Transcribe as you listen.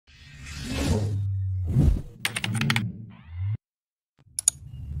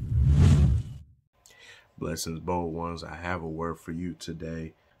Blessings, bold ones. I have a word for you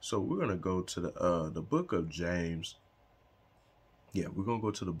today. So we're gonna go to the book of James. Yeah, we're gonna go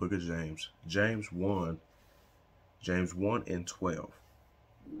to the book of James. James 1 and 12.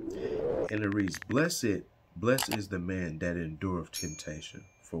 And it reads, Blessed is the man that endureth temptation,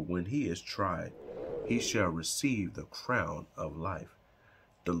 for when he is tried, he shall receive the crown of life.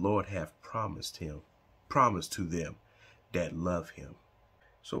 The Lord hath promised to them that love him.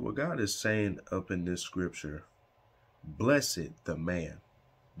 So what God is saying up in this scripture, blessed the man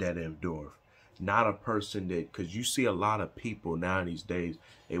that endureth. Not a person that, because you see a lot of people now these days,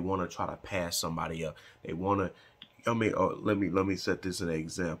 they want to try to pass somebody up. They want to, let me set this as an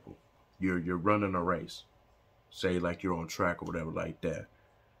example. You're running a race, say like you're on track or whatever like that.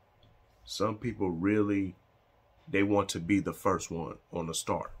 Some people really, they want to be the first one on the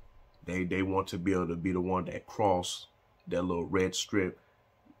start. They want to be able to be the one that cross that little red strip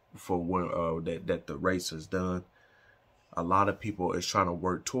for when that the race is done. A lot of people is trying to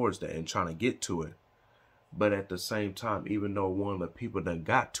work towards that and trying to get to it. But at the same time, even though one of the people that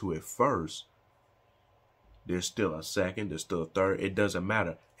got to it first, there's still a second, there's still a third. It doesn't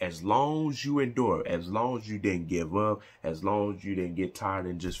matter. As long as you endure, as long as you didn't give up, as long as you didn't get tired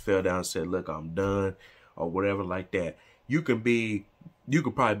and just fell down and said, look, I'm done, or whatever like that, you could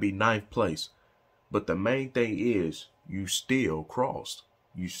probably be ninth place. But the main thing is you still crossed.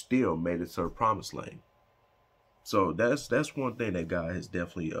 You still made it to the promised land. So that's one thing that God has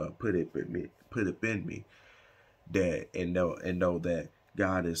definitely put up in me, that and know that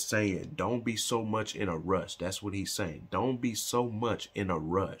God is saying, don't be so much in a rush. That's what he's saying. Don't be so much in a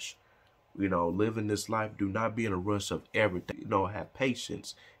rush. You know, living this life, do not be in a rush of everything. You know, have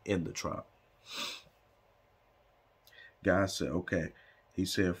patience in the trial. God said, okay. He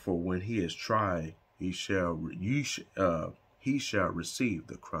said, for when he is tried, he shall receive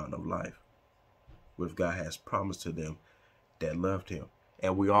the crown of life, which God has promised to them that loved him.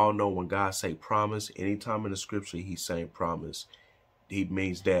 And we all know when God say promise, anytime in the scripture he's saying promise, he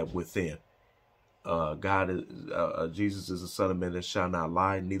means that within. Jesus is the Son of Man that shall not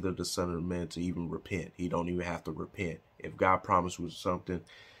lie, neither the Son of Man to even repent. He don't even have to repent. If God promised you something,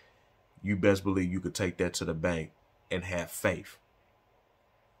 you best believe you could take that to the bank and have faith.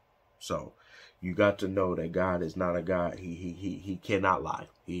 So you got to know that God is not a God. He cannot lie.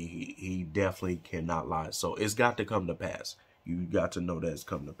 He definitely cannot lie. So it's got to come to pass. You got to know that it's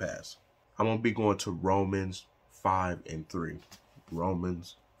come to pass. I'm going to be going to Romans 5 and 3.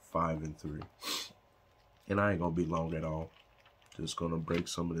 Romans 5 and 3. And I ain't going to be long at all. Just going to break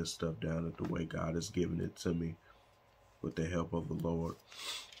some of this stuff down the way God has given it to me with the help of the Lord.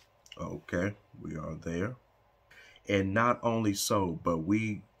 Okay, we are there. And not only so, but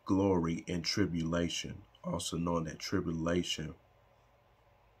we glory in tribulation, also knowing that tribulation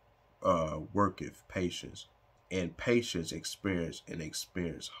worketh patience, and patience experience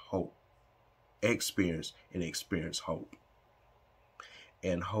hope.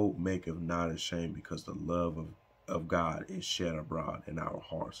 And hope maketh not ashamed, because the love of God is shed abroad in our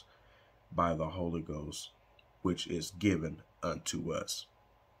hearts by the Holy Ghost, which is given unto us.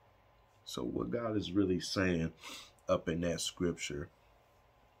 So what God is really saying up in that scripture,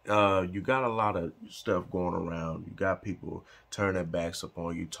 you got a lot of stuff going around. You got people turning their backs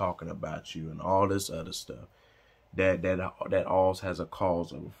upon you, talking about you, and all this other stuff. That all has a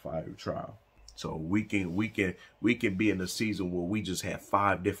cause of a fiery trial. So we can be in a season where we just have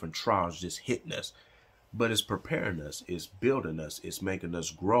 5 different trials just hitting us, but it's preparing us, it's building us, it's making us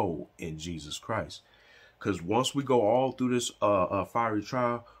grow in Jesus Christ. Because once we go all through this fiery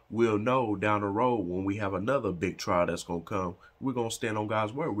trial, we'll know down the road when we have another big trial that's going to come, we're going to stand on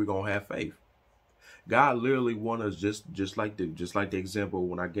God's word. We're going to have faith. God literally wants us just like the example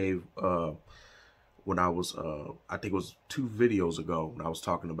when I gave when I was I think it was 2 videos ago when I was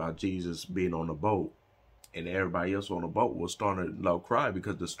talking about Jesus being on the boat, and everybody else on the boat was starting to cry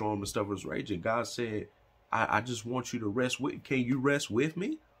because the storm and stuff was raging. God said, I just want you to rest with. Can you rest with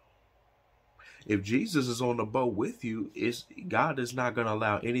me? If Jesus is on the boat with you, God is not going to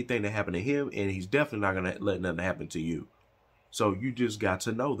allow anything to happen to him, and he's definitely not going to let nothing happen to you. So you just got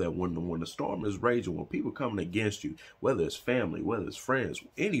to know that when the storm is raging, when people coming against you, whether it's family, whether it's friends,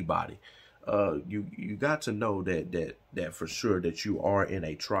 anybody, you got to know that for sure that you are in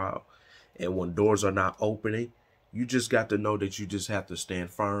a trial. And when doors are not opening, you just got to know that you just have to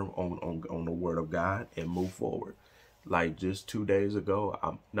stand firm on the word of God and move forward. Like just 2 days ago,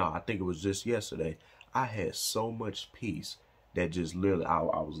 I think it was just yesterday, I had so much peace that just literally, I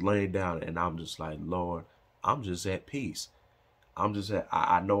was laying down and I'm just like, Lord, I'm just at peace. I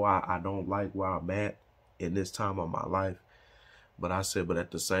know I don't like where I'm at in this time of my life, But I said, but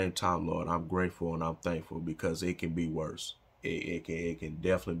at the same time, Lord, I'm grateful and I'm thankful because it can be worse. It can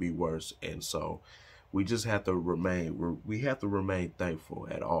definitely be worse. And so we just have to remain thankful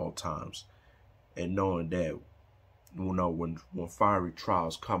at all times, and knowing that, when fiery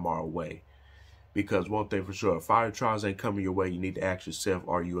trials come our way, because one thing for sure, if fiery trials ain't coming your way, you need to ask yourself,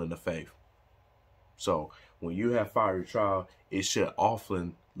 are you in the faith? So when you have fiery trial, it should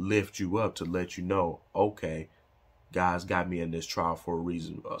often lift you up to let you know, okay, God's got me in this trial for a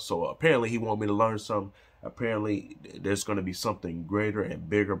reason. So apparently he want me to learn something. Apparently there's going to be something greater and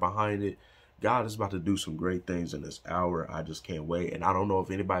bigger behind it. God is about to do some great things in this hour. I just can't wait. And I don't know if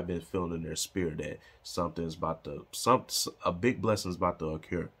anybody been feeling in their spirit that a big blessing is about to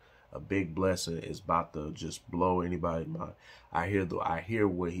occur. A big blessing is about to just blow anybody's mind. I hear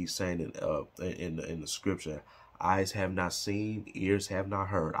what he's saying in the scripture. Eyes have not seen, ears have not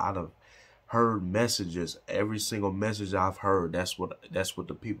heard. I've heard messages. Every single message I've heard, that's what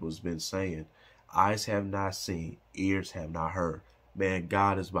the people has been saying. Eyes have not seen, ears have not heard. Man,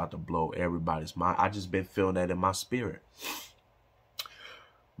 God is about to blow everybody's mind. I just been feeling that in my spirit.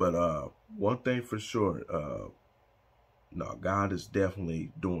 But one thing for sure, no, God is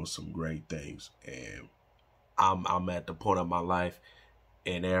definitely doing some great things, and I'm at the point of my life,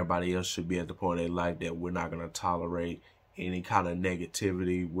 and everybody else should be at the point of their life, that we're not going to tolerate any kind of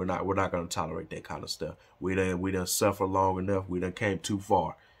negativity. We're not going to tolerate that kind of stuff. We done suffer long enough. We done came too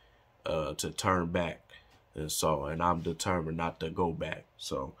far to turn back. And I'm determined not to go back.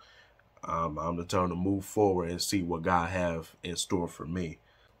 So I'm determined to move forward and see what God have in store for me.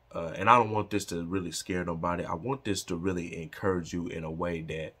 And I don't want this to really scare nobody. I want this to really encourage you in a way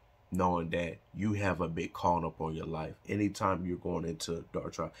that, knowing that you have a big calling up on your life anytime you're going into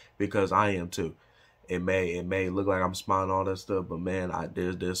dark trial, because I am too. It may look like I'm smiling all that stuff, but man,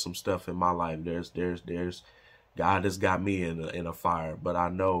 there's some stuff in my life. There's God has got me in a fire, but I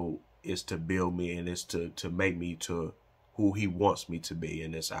know it's to build me, and it's to make me to who he wants me to be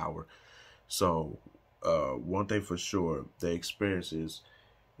in this hour. So one thing for sure, the experience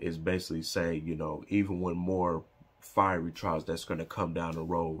is basically saying, even when more fiery trials that's going to come down the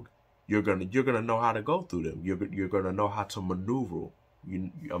road, you're gonna know how to go through them. You're gonna know how to maneuver.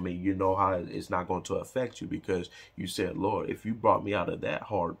 You know how it's not going to affect you, because you said, Lord, if you brought me out of that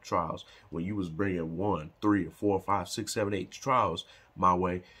hard trials, when you was bringing 1, 3, 4, 5, 6, 7, 8 trials my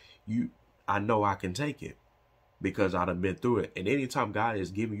way, I know I can take it, because I've been through it. And anytime God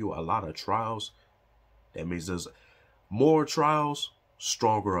is giving you a lot of trials, that means there's more trials,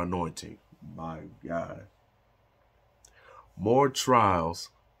 stronger anointing. My God. More trials,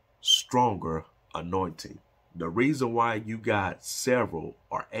 stronger anointing. The reason why you got several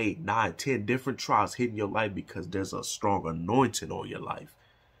or 8, 9, 10 different trials hitting your life, because there's a strong anointing on your life.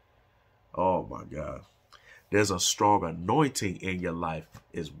 Oh my God. There's a strong anointing in your life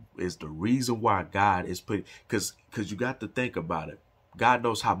is the reason why God is putting, because you got to think about it. God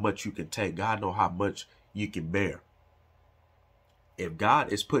knows how much you can take. God knows how much you can bear. If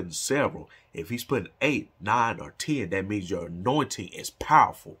God is putting several, if he's putting 8, 9, or 10, that means your anointing is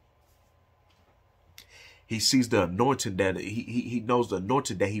powerful. He sees the anointing that he knows the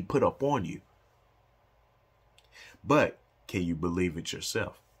anointing that he put up on you. But can you believe it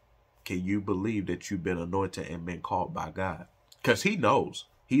yourself? Can you believe that you've been anointed and been called by God? Because he knows.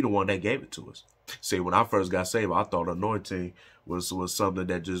 He the one that gave it to us. See, when I first got saved, I thought anointing was something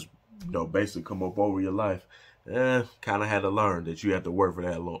that just, basically come up over your life. Kind of had to learn that you have to work for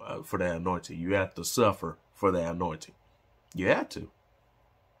that anointing. You have to suffer for that anointing. You have to.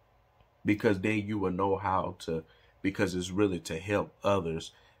 Because then you will know how to, because it's really to help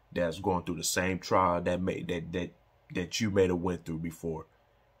others that's going through the same trial that you may have went through before.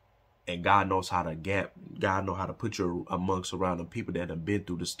 And God knows how to God knows how to put you amongst around the people that have been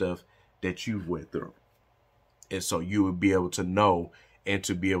through the stuff that you went through. And so you will be able to know and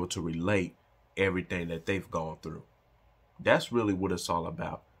to be able to relate everything that they've gone through. That's really what it's all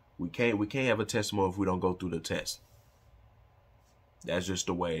about. We can't have a testimony if we don't go through the test. That's just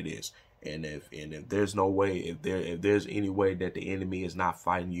the way it is. And if there's no way, if there's any way that the enemy is not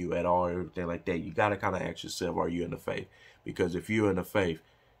fighting you at all or everything like that, you got to kind of ask yourself, are you in the faith? Because if you're in the faith,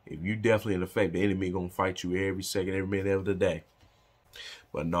 if you definitely in the faith, the enemy gonna fight you every second, every minute of the day.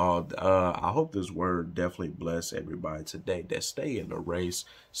 But no, I hope this word definitely bless everybody today. That stay in the race,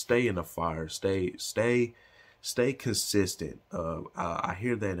 stay in the fire, stay consistent. I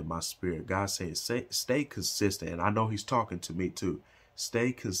hear that in my spirit. God saying, stay consistent, and I know He's talking to me too.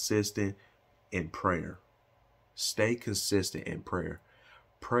 Stay consistent in prayer. Stay consistent in prayer.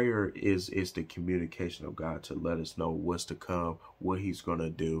 Prayer is the communication of God to let us know what's to come, what He's going to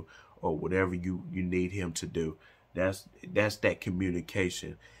do, or whatever you need Him to do. That's that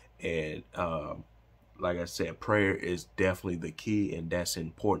communication. And like I said, prayer is definitely the key, and that's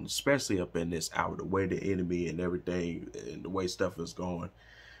important, especially up in this hour, the way the enemy and everything and the way stuff is going.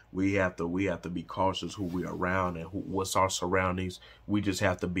 We have to be cautious who we're around and what's our surroundings. We just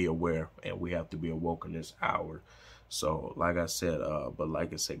have to be aware, and we have to be awoke in this hour. So like I said,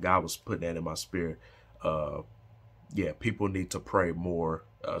 God was putting that in my spirit. Yeah, people need to pray more,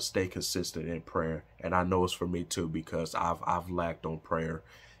 stay consistent in prayer. And I know it's for me too, because I've lacked on prayer,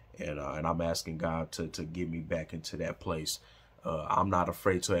 and I'm asking God to get me back into that place. I'm not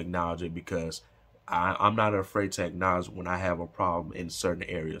afraid to acknowledge it, because I'm not afraid to acknowledge when I have a problem in certain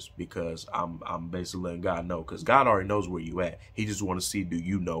areas, because I'm basically letting God know, because God already knows where you at. He just want to see, do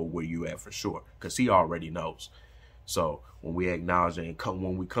you know where you at for sure? Because he already knows. So when we acknowledge it, and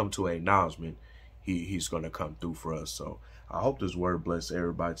when we come to an acknowledgement, he's going to come through for us. So I hope this word bless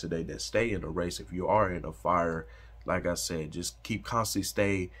everybody today, that stay in the race. If you are in a fire, like I said, just keep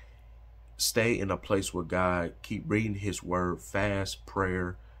constantly stay in a place with God. Keep reading his word, fast,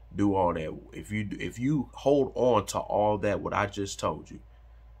 prayer, do all that. If you hold on to all that, what I just told you,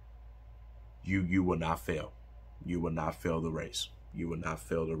 you will not fail. You will not fail the race. You will not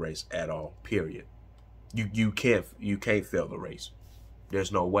fail the race at all, period. You can't fail the race.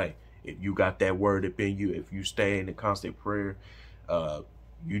 There's no way. If you got that word up in you, if you stay in the constant prayer,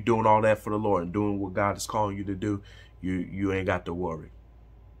 you doing all that for the Lord and doing what God is calling you to do, you ain't got to worry.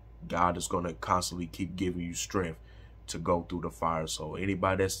 God is going to constantly keep giving you strength to go through the fire. So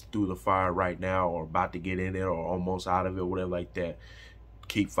anybody that's through the fire right now, or about to get in it, or almost out of it, whatever like that,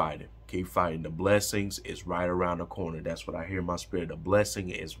 keep fighting. Keep fighting. The blessings is right around the corner. That's what I hear in my spirit. The blessing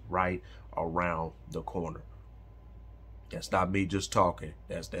is right around the corner. That's not me just talking.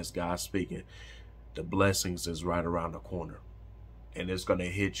 That's God speaking. The blessings is right around the corner. And it's going to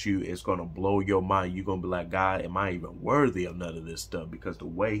hit you. It's going to blow your mind. You're going to be like, God, am I even worthy of none of this stuff? Because the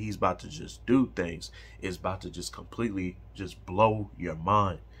way he's about to just do things is about to just completely just blow your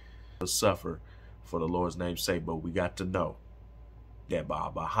mind. To suffer for the Lord's name's sake. But we got to know that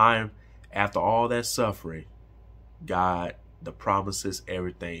behind, after all that suffering, God, the promises,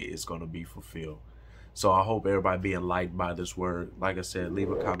 everything is going to be fulfilled. So I hope everybody be enlightened by this word. Like I said,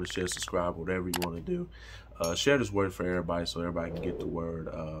 leave a comment, share, subscribe, whatever you want to do. Share this word for everybody so everybody can get the word.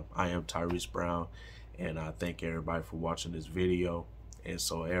 I am Tyrese Brown, and I thank everybody for watching this video. And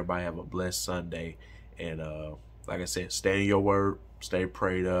so everybody have a blessed Sunday. And like I said, stay in your word, stay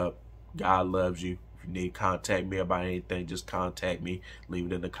prayed up. God loves you. If you need to contact me about anything, just contact me. Leave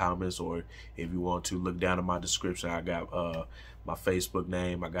it in the comments, or if you want to, look down in my description. I got my Facebook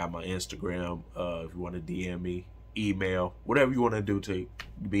name. I got my Instagram. If you want to DM me, email, whatever you want to do to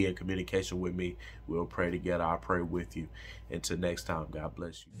be in communication with me, we'll pray together. I'll pray with you. Until next time, God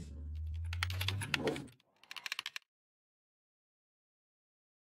bless you.